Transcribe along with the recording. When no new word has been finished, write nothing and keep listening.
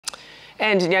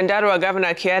And Nyandarua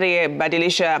Governor Kiarie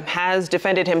Badilisha has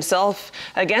defended himself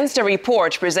against a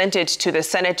report presented to the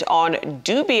Senate on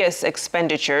dubious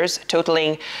expenditures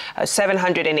totaling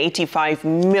 785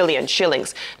 million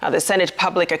shillings. Now, the Senate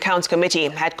Public Accounts Committee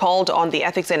had called on the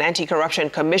Ethics and Anti-Corruption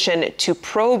Commission to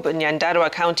probe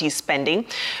Nyandarua County spending.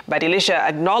 Badilisha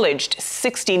acknowledged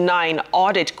 69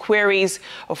 audit queries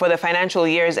for the financial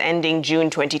years ending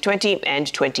June 2020 and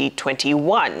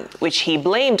 2021, which he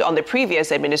blamed on the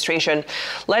previous administration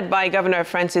led by Governor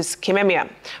Francis Kimemia.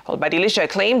 Well, Badilisha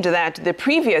claimed that the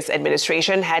previous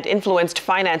administration had influenced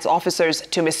finance officers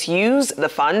to misuse the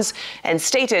funds and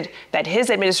stated that his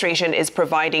administration is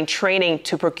providing training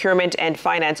to procurement and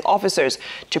finance officers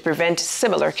to prevent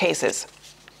similar cases.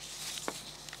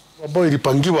 Ambao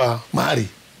ilipangiwa mahali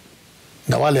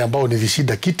na wale ambao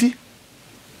nilishinda kiti,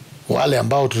 wale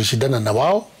ambao tulishindana na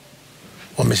wao,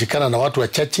 wameshikana na watu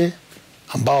wachache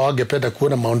ambao wangependa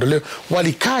kuona maendeleo,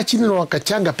 walikaa chini na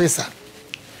wakachanga pesa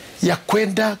ya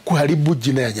kwenda kuharibu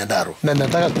jina ya Nyandarua. Na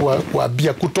nataka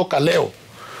kuambia kutoka leo,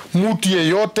 mtu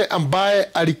yeyote ambaye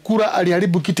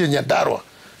aliharibu kiti ya Nyandarua,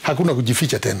 hakuna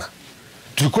kujificha tena.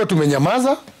 Tulikuwa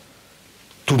tumenyamaza,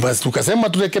 tukasema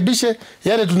turekebishe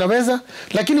yale tunaweza,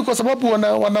 lakini kwa sababu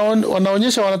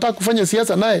wanaonyesha wanataka kufanya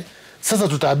siasa naye, sasa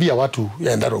tutaambia watu ya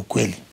Nyandarua ukweli.